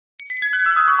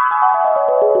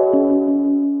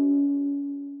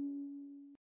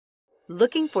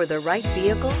Looking for the right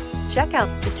vehicle? Check out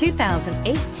the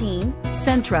 2018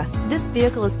 Sentra. This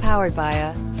vehicle is powered by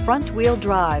a front-wheel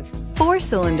drive,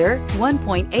 4-cylinder,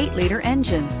 1.8-liter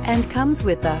engine, and comes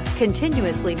with a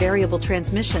continuously variable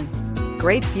transmission.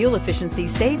 Great fuel efficiency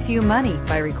saves you money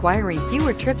by requiring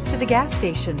fewer trips to the gas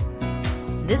station.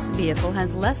 This vehicle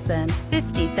has less than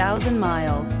 50,000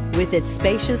 miles. With its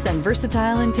spacious and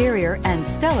versatile interior and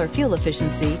stellar fuel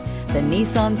efficiency, the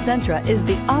Nissan Sentra is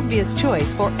the obvious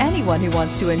choice for anyone who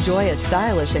wants to enjoy a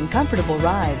stylish and comfortable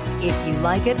ride. If you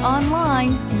like it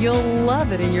online, you'll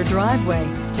love it in your driveway.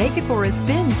 Take it for a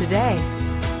spin today.